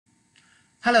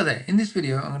Hello there, in this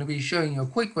video I'm going to be showing you a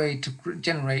quick way to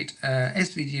generate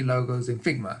SVG logos in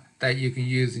Figma that you can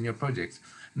use in your projects.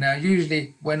 Now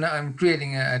usually when I'm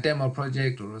creating a demo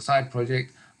project or a side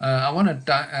project, I want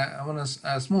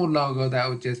a small logo that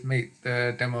would just make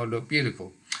the demo look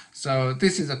beautiful. So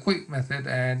this is a quick method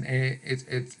and it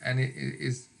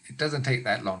doesn't take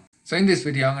that long. So in this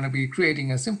video I'm going to be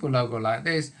creating a simple logo like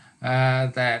this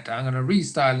that I'm going to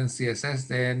restyle in CSS,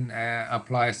 then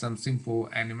apply some simple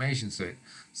animations to it.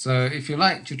 So if you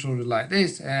like tutorials like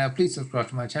this, please subscribe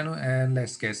to my channel and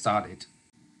let's get started.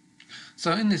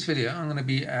 So in this video I'm going to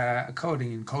be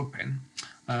coding in CodePen.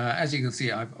 As you can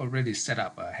see, I've already set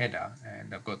up a header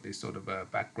and I've got this sort of a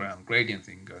background gradient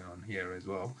thing going on here as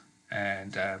well,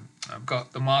 and I've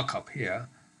got the markup here.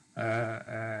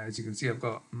 As you can see, I've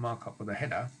got markup for the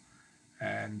header,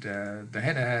 and the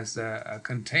header has a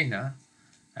container,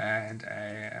 and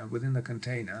within the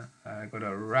container I've got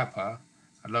a wrapper,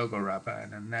 a logo wrapper,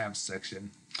 and a nav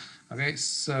section. Okay,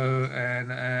 so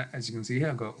and as you can see here,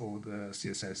 I've got all the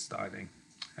CSS styling,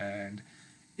 and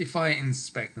if I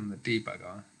inspect in the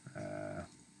debugger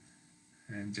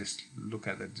and just look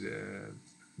at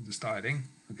the styling,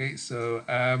 okay, so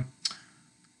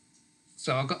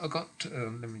so I got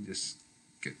let me just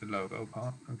get the logo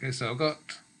part. Okay, so I've got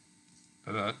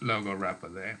the logo wrapper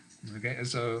there. Okay,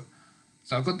 so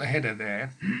I've got the header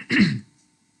there.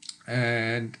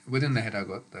 And within the header I've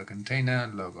got the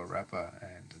container, logo wrapper,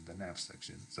 and the nav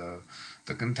section. So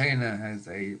the container has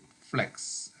a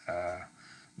flex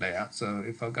layout. So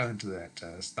if I go into that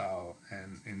style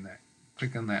and in that,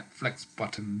 click on that flex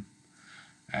button,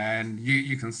 and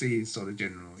you can see sort of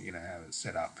general, how it's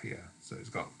set up here. So it's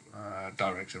got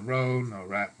direction row, no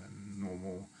wrap, and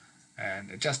normal,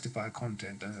 and justify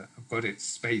content. I've got it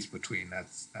space between.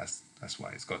 That's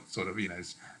why it's got sort of,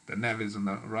 the nav is on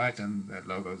the right and the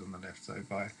logo is on the left. So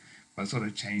if I sort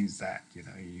of change that,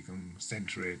 you can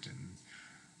center it and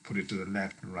put it to the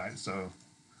left and right. So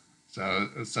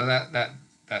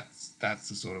that's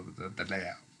the sort of the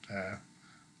layout,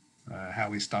 how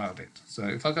we styled it. So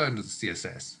if I go into the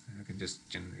CSS, I can just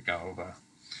generally go over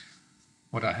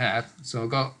what I have. So I've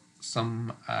got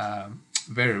some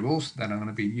variables that I'm going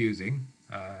to be using.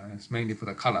 It's mainly for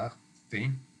the color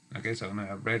theme. Okay, so I'm going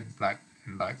to have red, black,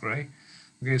 and light gray.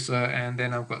 Okay, so and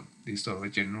then I've got these sort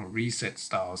of general reset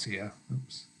styles here.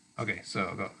 Oops. Okay, so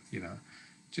I've got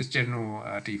just general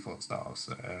default styles.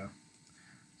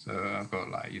 So I've got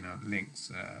like links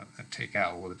that take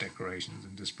out all the decorations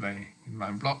and display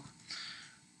inline block.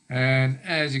 And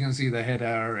as you can see, the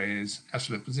header is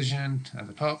absolute position at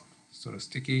the top, sort of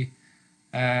sticky.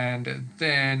 And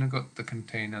then I've got the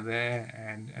container there,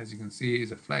 and as you can see,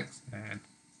 is a flex, and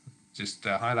just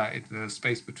highlighted the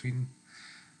space between.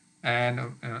 And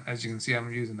as you can see,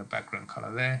 I'm using the background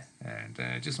color there, and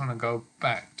I just want to go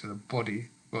back to the body.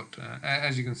 But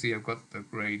as you can see, I've got the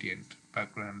gradient,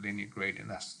 background linear gradient.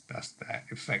 That's that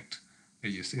effect that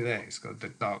you see there. It's got the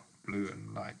dark blue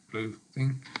and light blue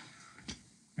thing.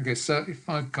 Okay, so if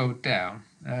I go down,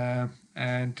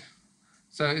 and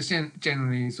so it's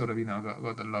generally sort of, I've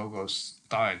got the logo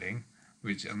styling,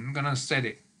 which I'm gonna set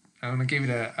it. I'm gonna give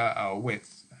it a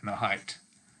width and a height,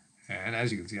 and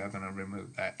as you can see, I'm gonna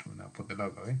remove that when I put the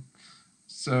logo in.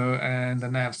 So, and the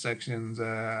nav section's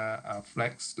a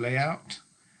flex layout,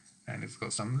 and it's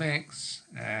got some links,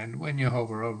 and when you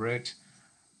hover over it,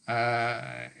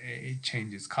 it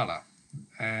changes color,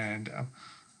 and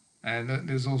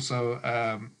there's also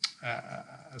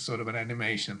sort of an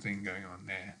animation thing going on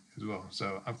there as well.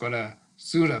 So I've got a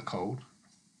pseudocode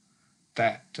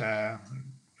that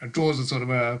draws a sort of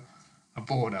a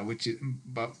border,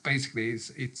 but basically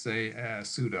it's a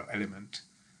pseudo element,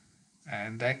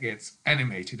 and that gets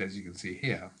animated, as you can see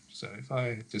here. So if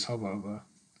I just hover over,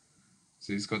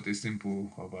 so it's got this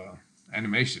simple hover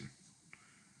animation.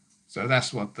 So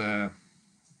that's what the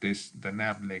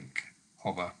nav link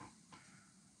hover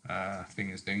thing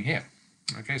is doing here.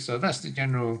 Okay, so that's the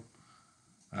general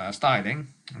styling.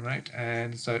 All right,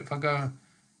 and so if I go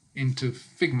into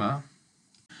Figma,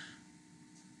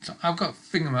 so I've got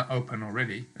Figma open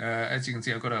already. As you can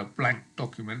see, I've got a blank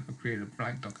document. I've created a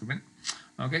blank document.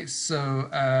 Okay, so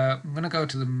I'm going to go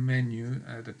to the menu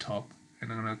at the top,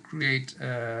 and I'm going to create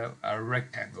a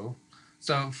rectangle.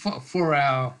 So for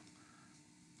our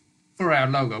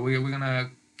logo, we're going to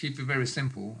keep it very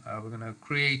simple. We're going to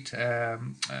create a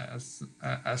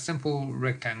simple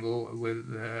rectangle with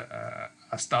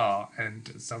a star and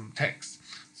some text.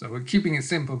 So we're keeping it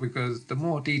simple because the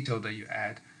more detail that you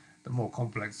add, the more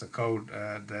complex the code,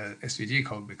 the SVG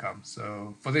code becomes.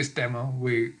 So for this demo,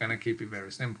 we're going to keep it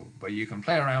very simple, but you can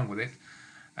play around with it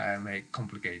and make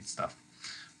complicated stuff.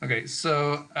 Okay,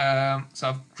 so so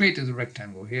I've created a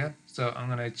rectangle here. So I'm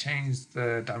going to change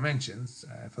the dimensions.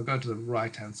 If I go to the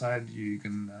right hand side, you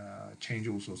can change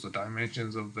all sorts of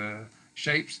dimensions of the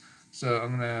shapes. So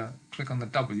I'm going to click on the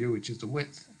W, which is the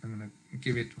width. I'm going to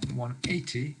give it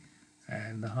 180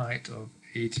 and the height of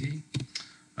 80.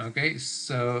 Okay,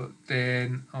 so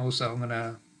then also I'm going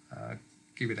to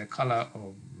give it a color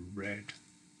of red.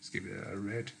 Let's give it a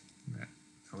red. That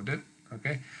will do.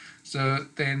 Okay, so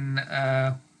then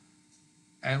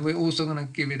and we're also going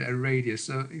to give it a radius.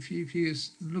 So if you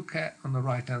look at on the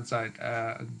right hand side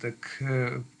the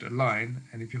curved line,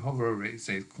 and if you hover over it, it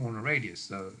says corner radius,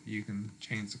 so you can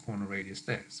change the corner radius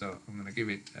there. So I'm going to give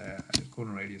it a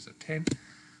corner radius of 10.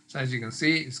 So as you can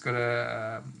see, it's got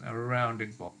a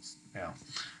rounded box now.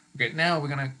 Okay, now we're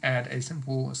going to add a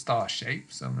simple star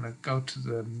shape. So I'm going to go to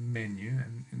the menu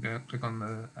and I'm going to click on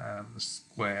the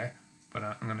square, but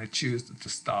I'm going to choose the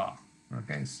star.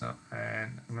 Okay, so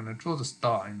and I'm going to draw the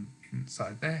star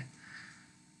inside there,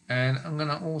 and I'm going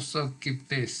to also give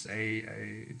this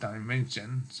a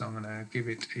dimension. So I'm going to give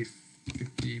it a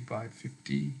 50 by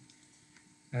 50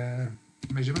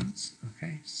 measurements.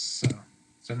 Okay, so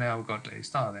now we've got a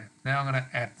star there. Now I'm going to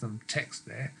add some text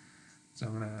there. So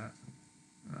I'm going to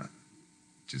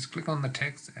just click on the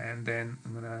text, and then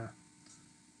I'm going to.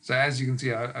 So as you can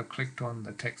see, I clicked on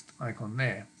the text icon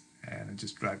there, and I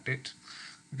just dragged it.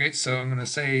 Okay, so I'm going to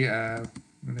say, I'm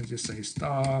going to just say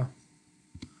star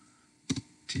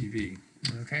TV.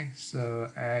 Okay,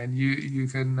 so and you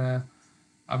can,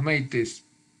 I've made this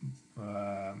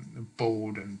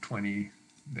bold and 20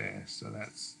 there, so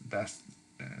that's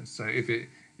so if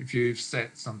you've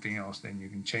set something else, then you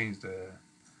can change the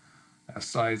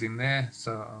size in there.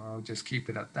 So I'll just keep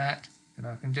it at that, and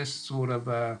I can just sort of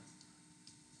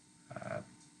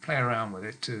play around with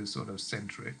it to sort of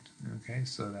center it. Okay,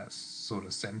 so that's sort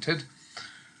of centered.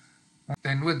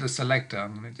 Then with the selector,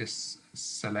 I'm going to just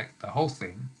select the whole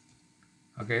thing.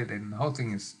 Okay, then the whole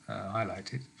thing is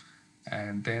highlighted,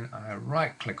 and then I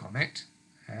right click on it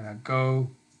and I go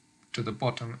to the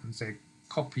bottom and say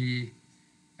copy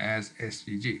as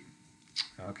SVG.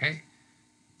 Okay,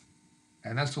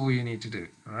 and that's all you need to do.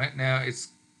 All right, now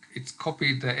it's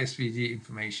copied the SVG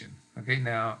information. Okay,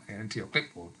 now into your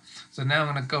clipboard. So now I'm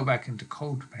going to go back into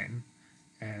CodePen,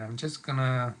 and I'm just going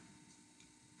to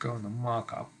go on the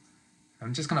markup.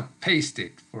 I'm just going to paste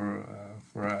it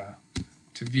to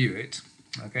view it.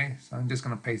 Okay, so I'm just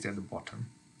going to paste it at the bottom.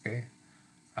 Okay,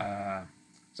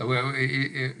 so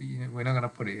we're not going to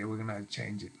put it here. We're going to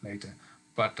change it later.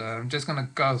 But I'm just going to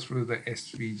go through the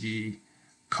SVG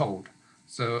code.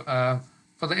 So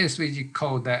for the SVG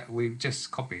code that we've just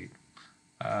copied,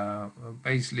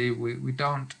 basically we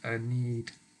don't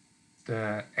need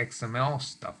the XML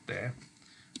stuff there.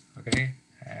 Okay,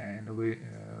 and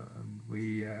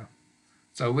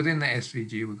so within the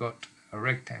SVG we've got a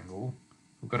rectangle,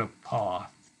 we've got a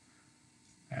path,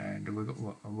 and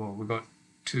we've got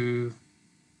two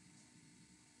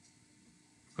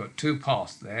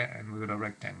paths there, and we've got a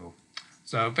rectangle.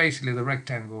 So basically the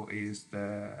rectangle is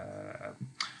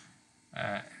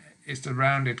it's the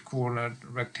rounded cornered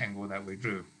rectangle that we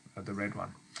drew, the red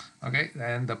one. Okay,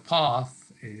 and the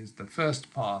path is, the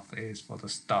first path is for the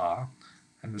star,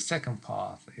 and the second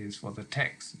path is for the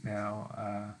text.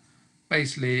 Now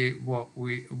basically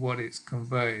what it's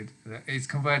converted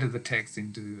the text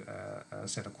into a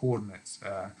set of coordinates.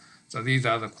 So these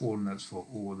are the coordinates for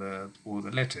all the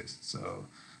letters. So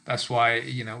that's why,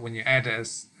 you know, when you add a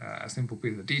simple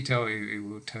piece of detail, it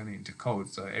will turn it into code.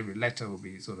 So every letter will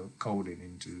be sort of coded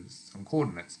into some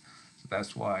coordinates. So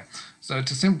that's why. So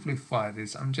to simplify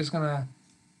this, I'm just gonna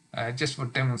just for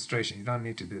demonstration, you don't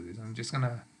need to do this. I'm just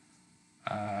gonna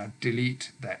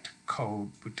delete that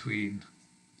code between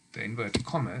the inverted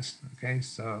commas. Okay,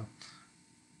 so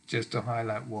just to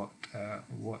highlight what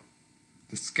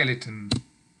the skeleton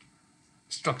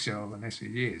structure of an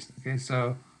SVG is. Okay,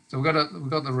 so we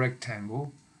got the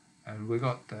rectangle, and we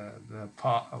got the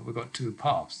part. We got two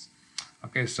paths.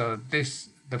 Okay, so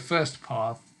the first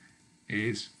path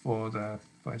is for the.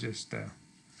 If I just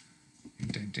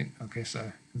indent it. Okay, so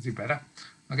you can see better.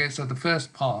 Okay, so the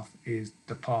first path is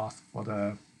the path for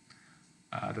the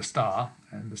star,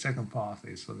 and the second path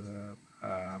is for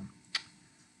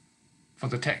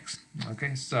the text.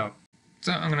 Okay, so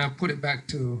I'm going to put it back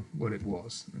to what it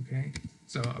was. Okay,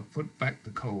 so I put back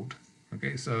the code.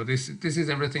 Okay, so this is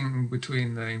everything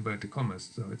between the inverted commas.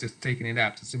 So it's just taking it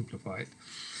out to simplify it.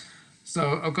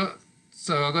 So I've got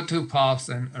two paths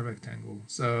and a rectangle.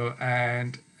 So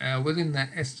and within the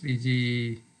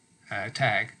SVG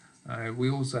tag, we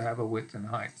also have a width and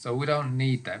height. So we don't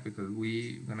need that because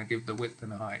we're going to give the width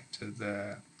and height to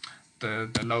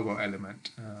the logo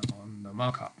element on the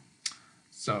markup.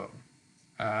 So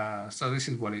so this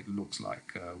is what it looks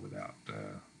like without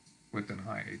width and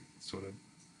height. It sort of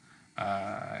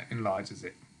enlarges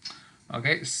it.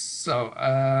 Okay, so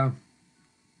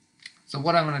so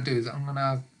what I'm going to do is I'm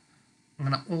gonna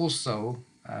also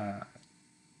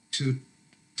to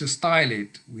style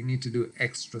it, we need to do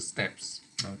extra steps.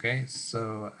 Okay,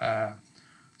 so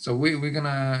so we're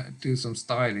gonna do some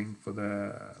styling for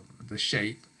the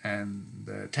shape and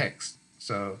the text.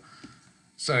 So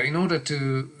in order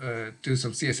to do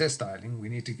some CSS styling, we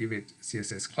need to give it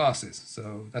CSS classes.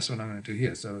 So that's what I'm going to do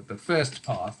here. So the first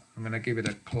path, I'm going to give it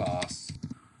a class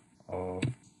of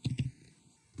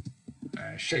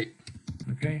shape.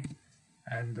 Okay,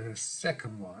 and the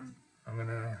second one, I'm going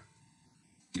to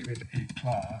give it a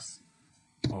class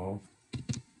of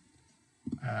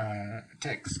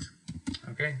text.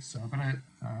 Okay, so I'm going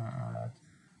to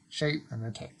shape and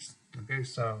the text. Okay,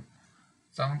 so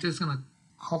I'm just going to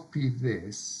copy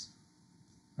this.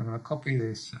 I'm going to copy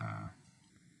this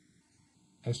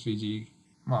SVG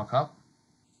markup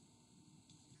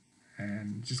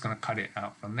and just going to cut it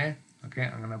out from there. Okay,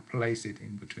 I'm going to place it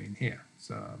in between here.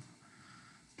 So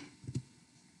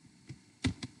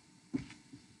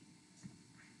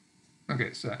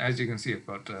okay, so as you can see, I've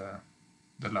got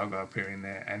the logo appearing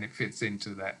there, and it fits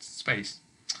into that space.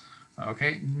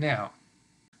 Okay, now,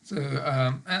 so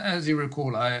as you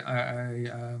recall,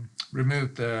 I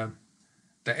removed the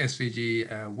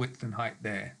SVG width and height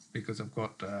there because I've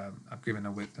given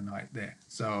a width and height there.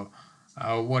 So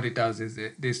what it does is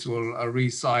this will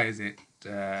resize it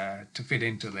to fit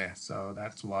into there. So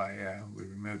that's why we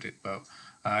removed it. But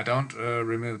don't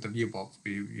remove the view box.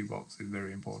 View box is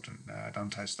very important. Don't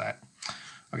touch that.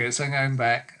 Okay, so going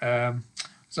back.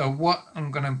 So what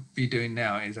I'm going to be doing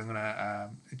now is I'm going to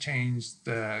change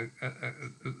the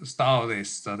style of this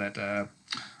so that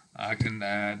I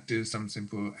can do some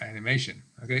simple animation.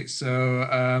 Okay,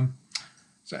 so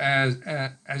so as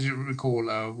you recall,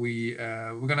 we're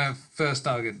going to first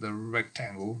target the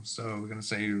rectangle. So we're going to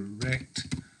say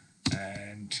rect,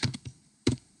 and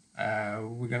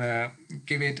we're going to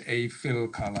give it a fill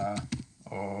color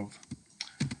of.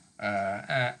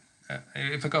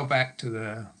 If I go back to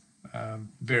the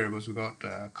variables, we've got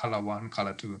color 1,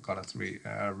 color 2, and color 3,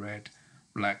 red,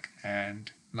 black,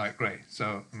 and light gray.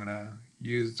 So I'm going to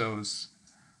use those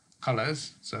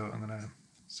colors. So I'm going to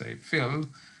say fill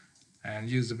and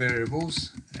use the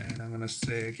variables, and I'm going to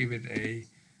say give it a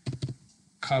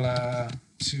color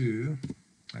 2.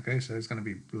 Okay, so it's going to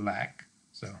be black.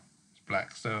 So it's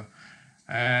black. So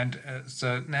and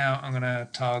so now I'm going to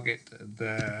target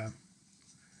the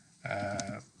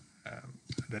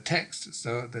text.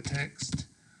 So the text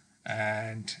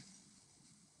and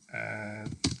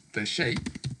the shape,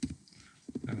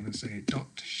 I'm going to say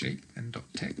dot shape and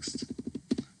dot text.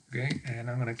 Okay, and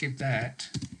I'm going to give that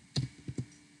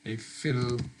a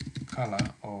fill color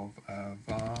of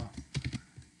var,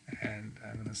 and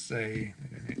I'm going to say,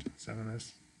 so I'm going to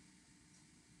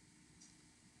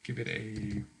give it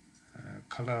a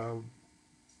color.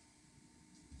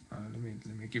 Let me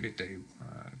give it a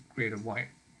create a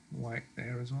white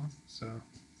there as well. So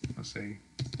I'll say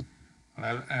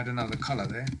I'll add another color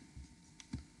there.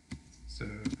 So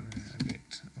I'm going to add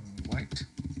it white.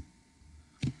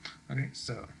 Okay,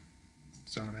 so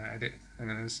I'm going to add it. I'm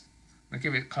going to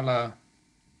give it color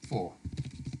 4,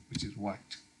 which is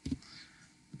white.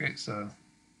 Okay, so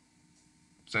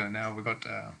now we got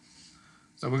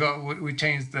we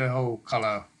changed the whole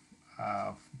color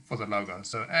for the logo.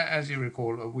 So as you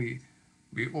recall, we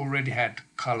already had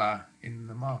color in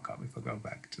the markup. If I go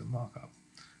back to the markup,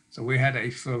 so we had a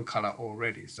full color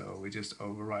already. So we're just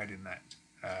overriding that.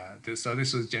 So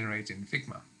this was generated in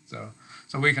Figma. So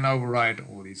we can override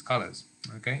all these colors.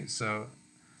 Okay, so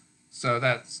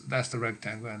that's the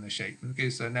rectangle and the shape. Okay,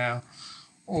 so now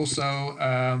also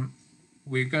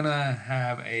we're gonna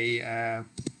have a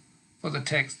for the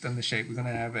text and the shape, we're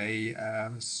gonna have a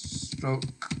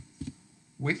stroke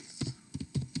width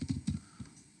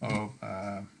of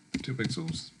 2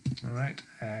 pixels. All right,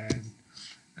 and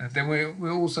then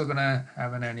we're also gonna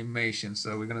have an animation.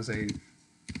 So we're gonna say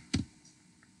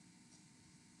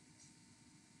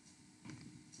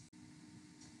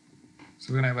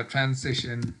we're gonna have a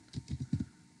transition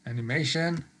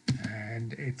animation,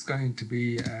 and it's going to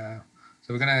be so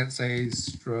we're gonna say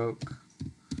stroke,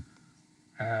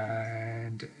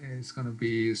 and it's gonna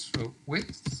be stroke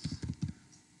width.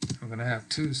 We're gonna have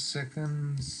 2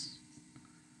 seconds.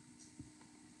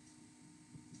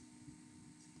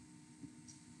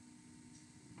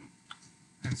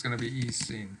 And it's gonna be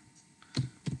eScene.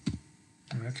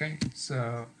 Okay,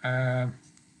 so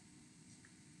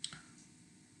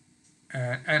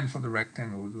and for the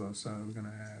rectangle as well. So we're going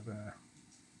to have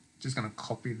just going to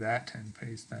copy that and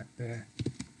paste that there.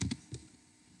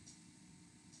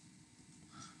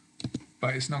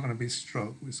 But it's not going to be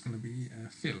stroke, it's going to be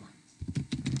fill.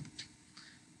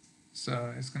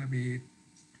 So it's going to be,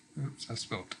 oops, I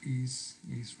spelled ease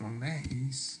wrong there,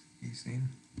 ease in,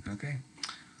 okay.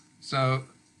 So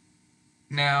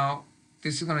now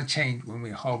this is going to change when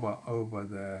we hover over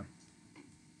the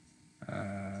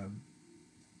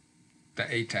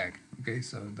A tag, okay,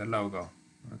 so the logo,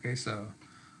 okay. So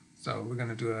we're going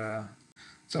to do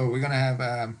so we're going to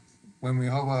have when we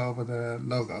hover over the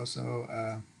logo, so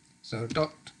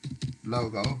dot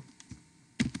logo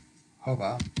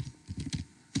hover,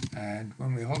 and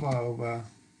when we hover over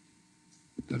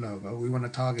the logo, we want to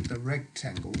target the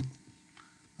rectangle,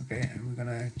 okay, and we're going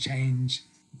to change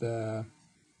the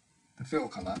fill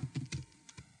color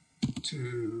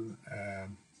to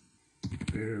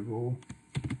variable.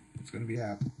 It's going to be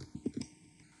our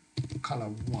color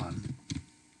 1.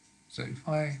 So if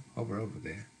I hover over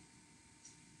there,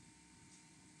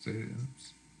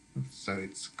 so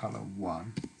it's color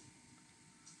 1.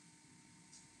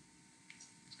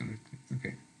 It's going to,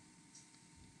 okay.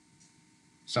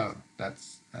 So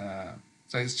that's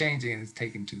so it's changing and it's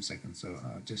taking 2 seconds. So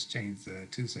I'll just change the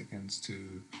 2 seconds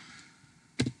to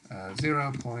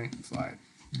 0.5.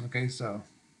 Okay, so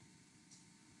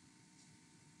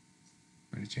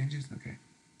when it changes, okay.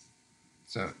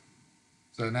 So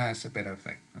now it's a better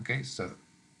effect. Okay, so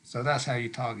that's how you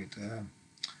target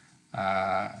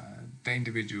the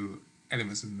individual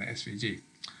elements in the SVG.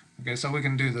 Okay, so we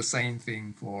can do the same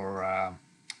thing for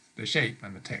the shape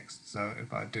and the text. So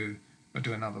if I do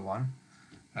another one,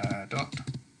 dot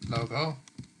logo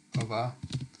hover,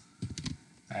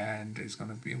 and it's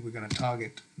going to be, we're going to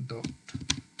target dot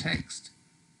text,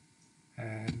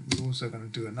 and we're also going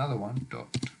to do another one,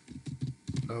 dot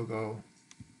logo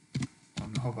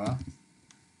on hover,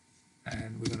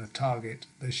 and we're going to target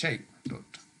the shape,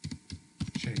 dot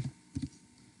shape.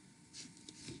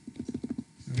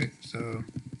 Okay, so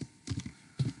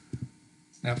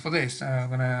now for this, I'm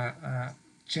going to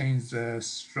change the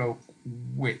stroke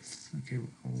width. Okay,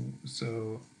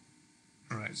 so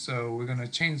alright, so we're going to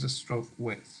change the stroke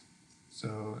width.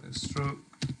 So stroke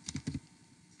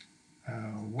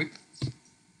width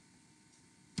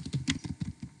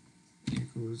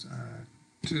equals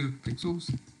 2 pixels,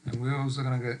 and we're also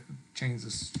going to change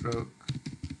the stroke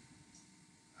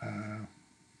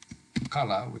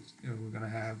color, which we're going to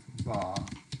have bar,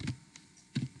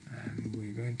 and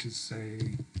we're going to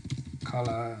say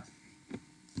color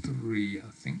 3, I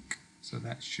think. So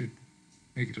that should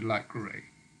make it a light gray.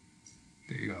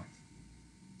 There you go.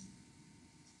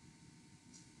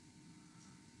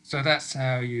 So that's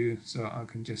how you, so I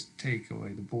can just take away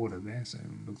the border there so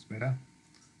it looks better.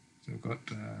 So I've got,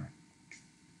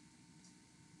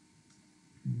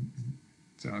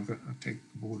 I'll take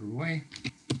the border away.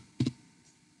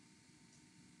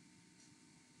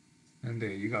 And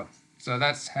there you go. So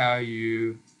that's how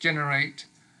you generate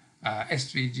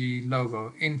SVG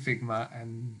logo in Figma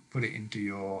and put it into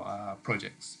your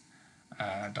projects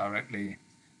directly.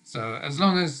 So as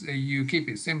long as you keep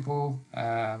it simple,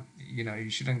 you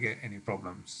shouldn't get any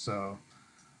problems. So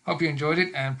hope you enjoyed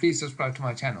it, and please subscribe to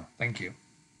my channel. Thank you.